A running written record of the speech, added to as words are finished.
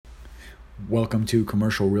Welcome to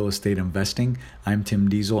Commercial Real Estate Investing. I'm Tim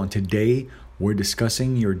Diesel, and today we're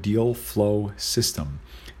discussing your deal flow system.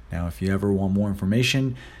 Now, if you ever want more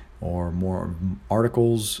information or more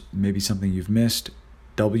articles, maybe something you've missed,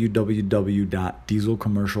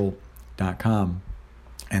 www.dieselcommercial.com,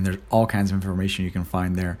 and there's all kinds of information you can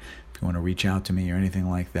find there. If you want to reach out to me or anything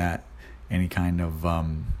like that, any kind of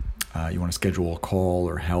you want to schedule a call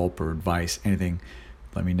or help or advice, anything,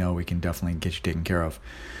 let me know. We can definitely get you taken care of.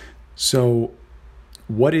 So,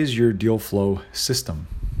 what is your deal flow system?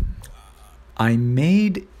 I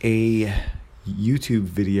made a YouTube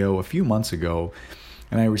video a few months ago,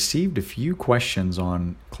 and I received a few questions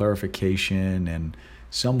on clarification and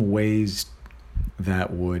some ways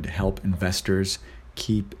that would help investors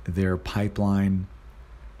keep their pipeline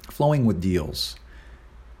flowing with deals.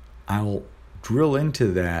 I'll drill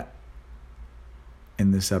into that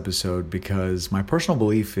in this episode because my personal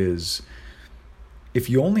belief is if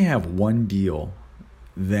you only have one deal,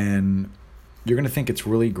 then you're going to think it's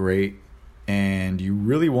really great and you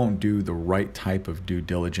really won't do the right type of due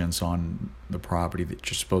diligence on the property that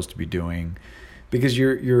you're supposed to be doing because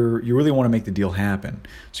you really want to make the deal happen.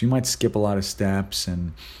 So you might skip a lot of steps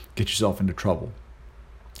and get yourself into trouble.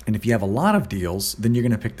 And if you have a lot of deals, then you're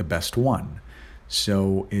going to pick the best one.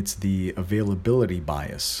 So it's the availability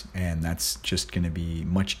bias, and that's just going to be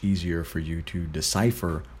much easier for you to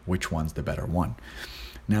decipher which one's the better one.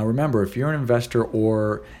 Now remember, if you're an investor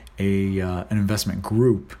or an investment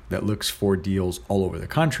group that looks for deals all over the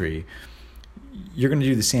country, you're going to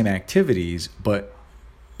do the same activities, but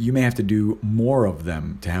you may have to do more of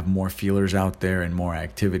them to have more feelers out there and more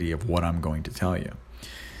activity of what I'm going to tell you.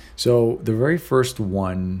 So the very first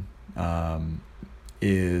one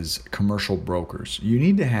is commercial brokers. You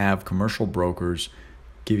need to have commercial brokers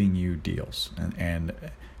giving you deals. And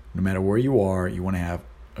no matter where you are, you want to have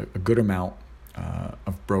a good amount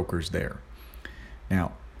of brokers there.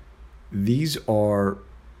 Now, these are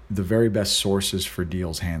the very best sources for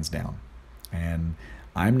deals, hands down. And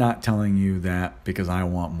I'm not telling you that because I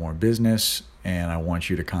want more business and I want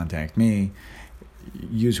you to contact me.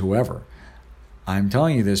 Use whoever. I'm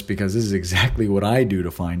telling you this because this is exactly what I do to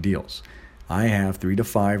find deals. I have 3 to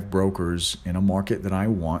 5 brokers in a market that I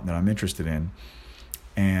want, that I'm interested in,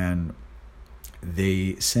 and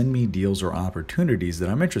they send me deals or opportunities that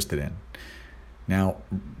I'm interested in. Now,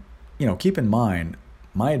 keep in mind,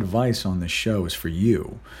 my advice on this show is for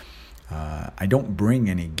you. I don't bring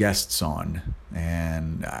any guests on,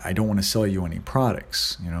 and I don't want to sell you any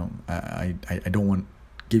products. I don't want to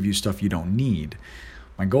give you stuff you don't need.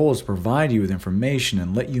 My goal is to provide you with information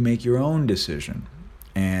and let you make your own decision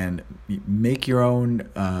and make your own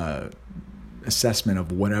assessment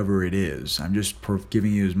of whatever it is. I'm just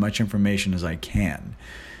giving you as much information as I can.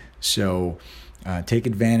 So take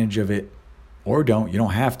advantage of it or don't. You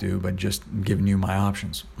don't have to, but just giving you my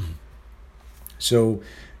options. So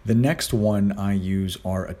the next one I use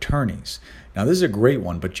are attorneys. Now this is a great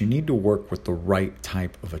one, but you need to work with the right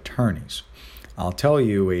type of attorneys. I'll tell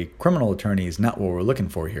you, a criminal attorney is not what we're looking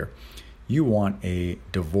for here. You want a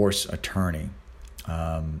divorce attorney,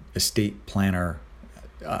 estate planner,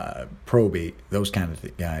 probate, those kind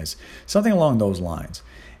of guys, something along those lines.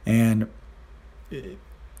 And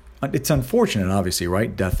it's unfortunate, obviously,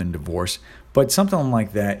 right? Death and divorce, but something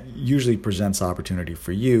like that usually presents opportunity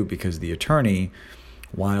for you because the attorney,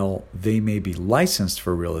 while they may be licensed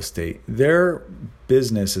for real estate, their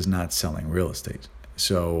business is not selling real estate.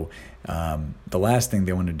 So the last thing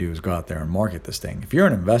they want to do is go out there and market this thing. If you're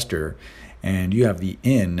an investor and you have the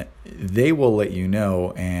in, they will let you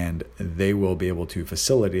know and they will be able to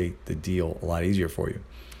facilitate the deal a lot easier for you.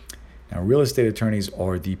 Now, real estate attorneys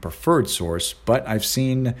are the preferred source, but I've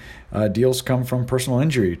seen deals come from personal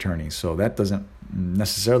injury attorneys, so that doesn't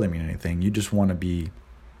necessarily mean anything. You just want to be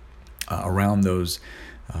around those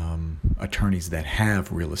attorneys that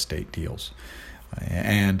have real estate deals.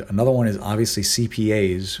 And another one is obviously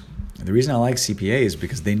CPAs. The reason I like CPAs is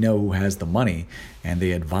because they know who has the money and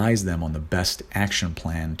they advise them on the best action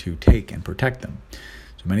plan to take and protect them.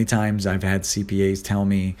 So many times I've had CPAs tell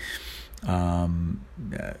me,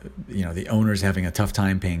 the owner's having a tough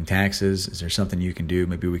time paying taxes. Is there something you can do?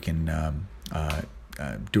 Maybe we can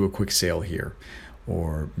do a quick sale here.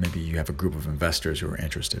 Or maybe you have a group of investors who are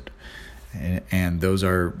interested. And those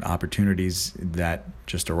are opportunities that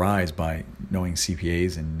just arise by knowing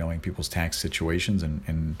CPAs and knowing people's tax situations.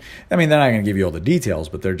 And I mean, they're not going to give you all the details,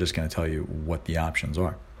 but they're just going to tell you what the options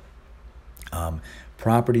are.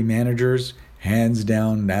 Property managers, hands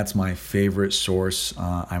down, that's my favorite source.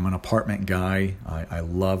 I'm an apartment guy. I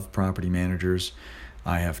love property managers.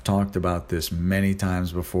 I have talked about this many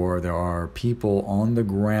times before. There are people on the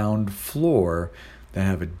ground floor that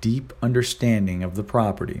have a deep understanding of the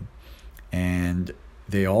property. And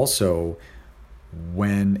they also,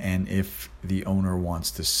 when and if the owner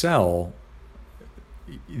wants to sell,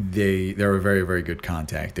 they're a very, very good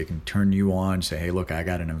contact. They can turn you on, say, hey, look, I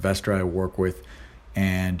got an investor I work with,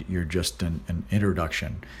 and you're just an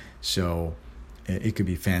introduction. So it could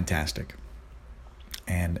be fantastic.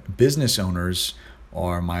 And business owners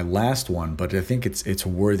are my last one, but I think it's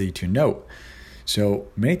worthy to note. So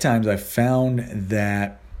many times I've found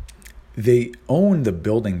that they own the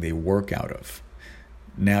building they work out of.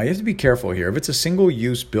 Now, you have to be careful here. If it's a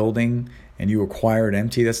single-use building and you acquire it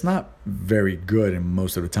empty, that's not very good in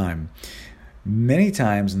most of the time. Many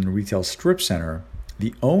times in the retail strip center,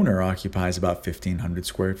 the owner occupies about 1,500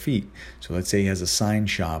 square feet. So let's say he has a sign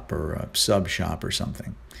shop or a sub shop or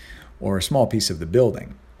something, or a small piece of the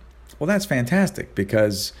building. Well, that's fantastic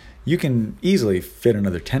because you can easily fit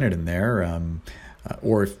another tenant in there.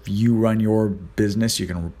 Or if you run your business, you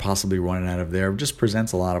can possibly run it out of there. It just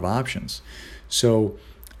presents a lot of options. So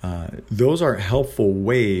those are helpful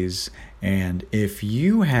ways. And if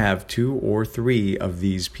you have 2 or 3 of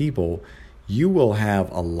these people, you will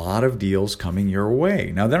have a lot of deals coming your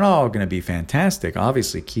way. Now, they're not all going to be fantastic.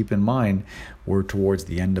 Obviously, keep in mind, we're towards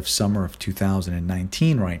the end of summer of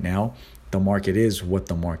 2019 right now. The market is what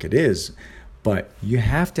the market is. But you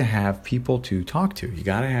have to have people to talk to. You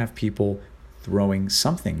got to have people throwing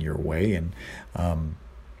something your way. And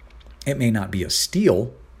it may not be a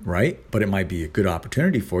steal, right? But it might be a good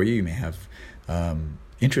opportunity for you. You may have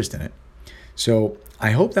interest in it. So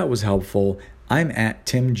I hope that was helpful. I'm at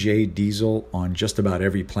Tim J. Diesel on just about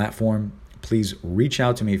every platform. Please reach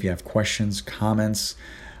out to me if you have questions, comments.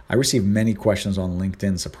 I receive many questions on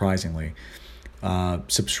LinkedIn, surprisingly.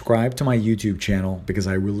 Subscribe to my YouTube channel because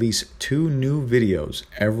I release 2 new videos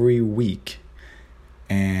every week.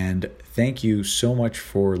 And thank you so much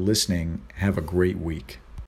for listening. Have a great week.